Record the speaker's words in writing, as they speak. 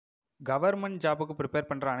Government ஜாபுக்கு prepare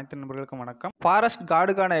பண்ணுற அனைத்து நண்பர்களுக்கும் வணக்கம். ஃபாரஸ்ட்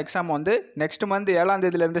கார்டுக்கான எக்ஸாம் வந்து நெக்ஸ்ட் மந்த் 7ஆம்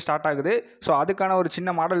தேதியிலேருந்து ஸ்டார்ட் ஆகுது. ஸோ அதுக்கான ஒரு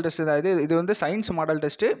சின்ன மாடல் டெஸ்ட் தான் இது வந்து சயின்ஸ் மாடல்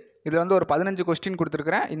டெஸ்ட்டு. இதில் வந்து ஒரு 15 கொஸ்டின்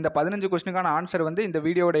கொடுத்துருக்கிறேன். இந்த 15 கொஸ்டினுக்கான ஆன்சர் வந்து இந்த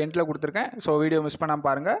வீடியோட எண்டில் கொடுத்துருக்கேன். ஸோ வீடியோ மிஸ் பண்ணாமல்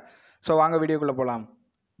பாருங்கள். ஸோ வாங்க வீடியோக்குள்ளே போகலாம்.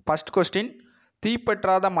 ஃபர்ஸ்ட் கொஸ்டின்,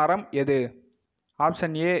 தீப்பற்றாத மரம் எது?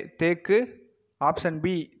 ஆப்ஷன் ஏ தேக்கு, ஆப்ஷன்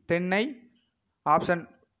பி தென்னை, option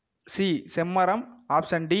C செம்மரம்,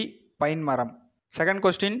 option D pine மரம். செகண்ட்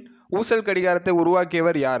கொஸ்டின், ஊசல் கடிகாரத்தை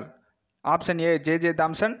உருவாக்கியவர் யார்? Option A J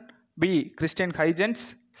Thomson, B Christian Huygens,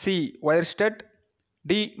 C ஒயர்ஸ்டட்,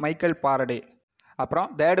 D Michael Faraday. அப்புறம்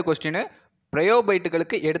தேர்டு கொஸ்டின்,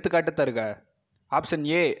 பிரயோபைட்டுகளுக்கு எடுத்துக்காட்டு தருக. Option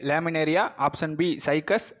A laminaria, option B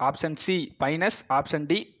cycas, option C Pinus, option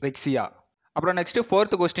D ரெக்ஸியா. அப்புறம் next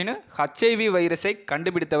fourth question, HIV வைரஸை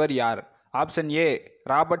கண்டுபிடித்தவர் யார்? Option A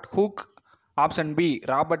Robert Hooke, option B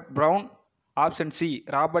Robert brown, option C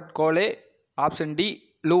Robert Golay, option D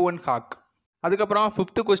லூவன் hack. அதுக்கப்புறம்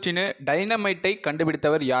fifth question, டைனமைட்டை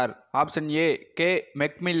கண்டுபிடித்தவர் யார்? Option A K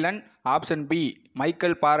மெக்மில்லன், option B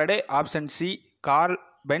Michael Faraday, option C curl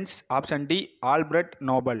Benz, option D Albert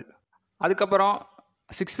Nobel. அதுக்கப்புறம்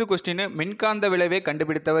sixth question, மின்காந்த விளைவை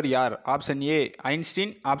கண்டுபிடித்தவர் யார்? Option A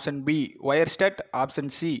Einstein, option B ஒயர்ஸ்டட்,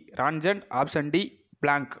 option C Röntgen, option D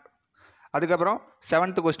blank. அதுக்கப்புறம்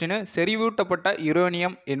seventh question, செறிவூட்டப்பட்ட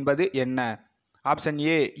uranium என்பது என்ன? Option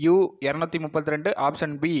A U-232,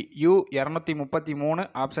 option B U-233,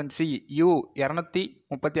 option C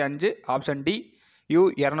U-235, option D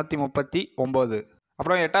U-239.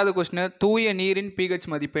 அப்புறம் எட்டாவது கொஸ்டின், தூய நீரின் pH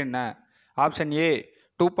மதிப்பு என்ன? Option A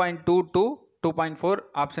 2.2 to 2.4,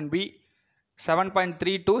 option B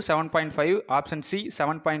 7.3 to 7.5, option C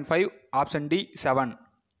 7.5, option D 7.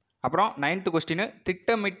 அப்புறம் நைன்த் கொஸ்டின்,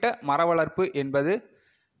 திட்டமிட்ட மர வளர்ப்பு என்பது?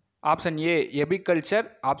 Option A apiculture,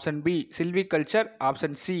 option B silviculture,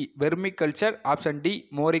 option C வெர்மிகல்ச்சர், option D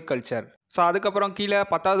மோரிகல்ச்சர். So அதுக்கப்புறம் கீழே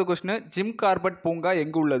 10வது கொஸ்டின், ஜிம் கார்பெட் பூங்கா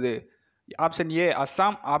எங்கு உள்ளது? Option A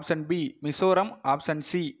Assam, option B Mizoram, option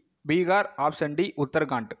C Bihar, option D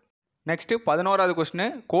Uttarakhand. Next 11வது question,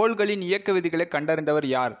 கோள்களின் இயக்க விதிகளை கண்டறிந்தவர்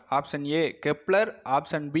யார்? Option A Kepler,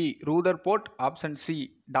 option B Rutherford, option C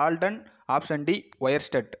Dalton, option D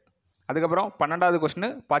ஒயர்ஸ்டட். அதுக்கப்புறம் 12வது கொஸ்டின்,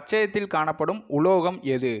 பச்சையத்தில் காணப்படும் உலோகம்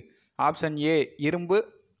எது? ஆப்ஷன் ஏ இரும்பு,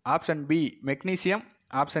 option B magnesium,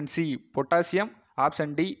 option C potassium,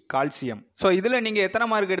 option D calcium. So இதில் நீங்கள் எத்தனை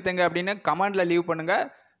மார்க் எடுத்தீங்க அப்படின்னு கமெண்டில் லீவ் பண்ணுங்கள்.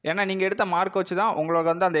 ஏன்னா நீங்கள் எடுத்த மார்க் வச்சு தான்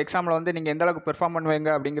உங்களுக்கு வந்து அந்த எக்ஸாமில் வந்து நீங்கள் எந்த அளவுக்கு பெர்ஃபார்ம்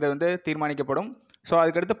பண்ணுவீங்க அப்படிங்கிறது வந்து தீர்மானிக்கப்படும். ஸோ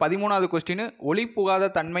அதுக்கடுத்து 13வது கொஸ்டின், ஒளி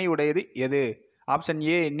புகாத தன்மை உடையது எது? ஆப்ஷன்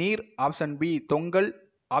ஏ நீர், ஆப்ஷன் பி தொங்கல்,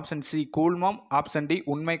 ஆப்ஷன் சி கூழ்மம், ஆப்ஷன் டி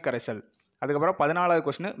உண்மை கரைசல். அதுக்கப்புறம் 14வது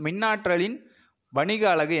கொஸ்டின், மின்னாற்றலின் வணிக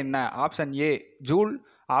அலகு என்ன? Option A joule,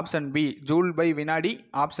 option B joule by வினாடி,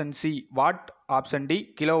 option see what, option D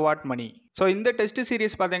kilowatt money. So இந்த டெஸ்ட்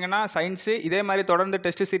சீரிஸ் பார்த்தீங்கன்னா சயின்ஸு இதே மாதிரி தொடர்ந்து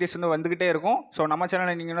டெஸ்ட் சீரிஸ் வந்து வந்துகிட்டே இருக்கும். ஸோ நம்ம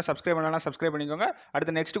சேனலை நீங்கள் இன்னும் சப்ஸ்கிரைப் பண்ணலாம், சப்ஸ்கிரைப் பண்ணிக்கோங்க.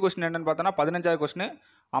 அடுத்த நெக்ஸ்ட் கொஸ்டின் என்னன்னு பார்த்தோன்னா 15வது கொஸ்டின்,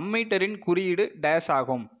 அம்மீட்டரின் குறியீடு டேஸ்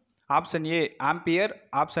ஆகும்? Option A ampere,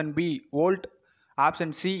 option B volt,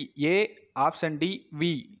 option C A, option T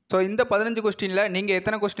V. So இந்த 15 கொஸ்டினில் நீங்கள்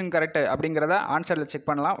எத்தனை கொஸ்டின் கரெக்ட் அப்படிங்கிறத ஆன்சரில் செக்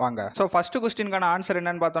பண்ணலாம் வாங்க. ஸோ ஃபர்ஸ்ட் கொஸ்டினுக்கான ஆன்சர்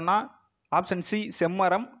என்னன்னு பார்த்தோம்னா ஆப்ஷன் சி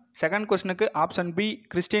செம்மரம். செகண்ட் கொஸ்டினுக்கு option B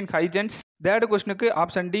Christian Huygens. Third கொஸ்டினுக்கு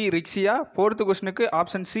ஆப்ஷன் டி ரிக்ஸியா. ஃபோர்த்து கொஸ்டினுக்கு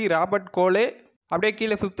ஆப்ஷன் சி ராபர்ட் கோலே. அப்படியே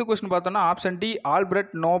கீழே ஃபிஃப்த் கொஸ்டின் பார்த்தோம்னா ஆப்ஷன் டி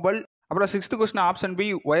ஆல்பர்ட் நோபல். அப்புறம் sixth question option B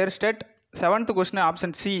ஒயர்ஸ்டட். Seventh question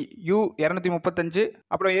option C U-235.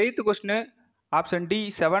 அப்புறம் eighth question option D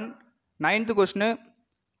 7. Ninth question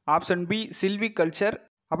option B silviculture.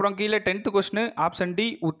 அப்புறம் கீழே 10th question option D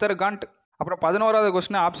Uttarakhand. அப்புறம் 11வது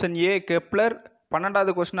question option A Kepler.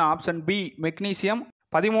 12வது question option B magnesium.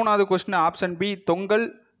 13வது question option B தொங்கல்.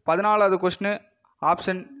 14வது question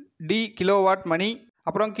option D kilowatt மணி.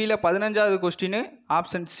 அப்புறம் கீழே 15வது question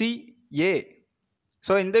option C A.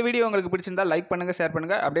 So இந்த video உங்களுக்கு பிடிச்சிருந்தா லைக் பண்ணுங்கள், ஷேர்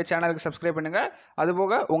பண்ணுங்கள், அப்படியே சேனலுக்கு சப்ஸ்கிரைப் பண்ணுங்கள்.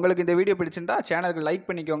 அதுபோக உங்களுக்கு இந்த வீடியோ பிடிச்சிருந்தா சேனலுக்கு லைக்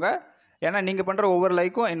பண்ணிக்கோங்க. ஏன்னா நீங்கள் பண்ணுற ஒவ்வொரு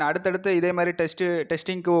லைக்கும் என்ன அடுத்தடுத்து இதே மாதிரி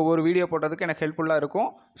டெஸ்டிங்க்கு ஒவ்வொரு வீடியோ போட்டதுக்கு எனக்கு ஹெல்ப்ஃபுல்லாக இருக்கும்.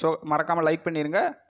 ஸோ மறக்காமல் லைக் பண்ணிடுங்க.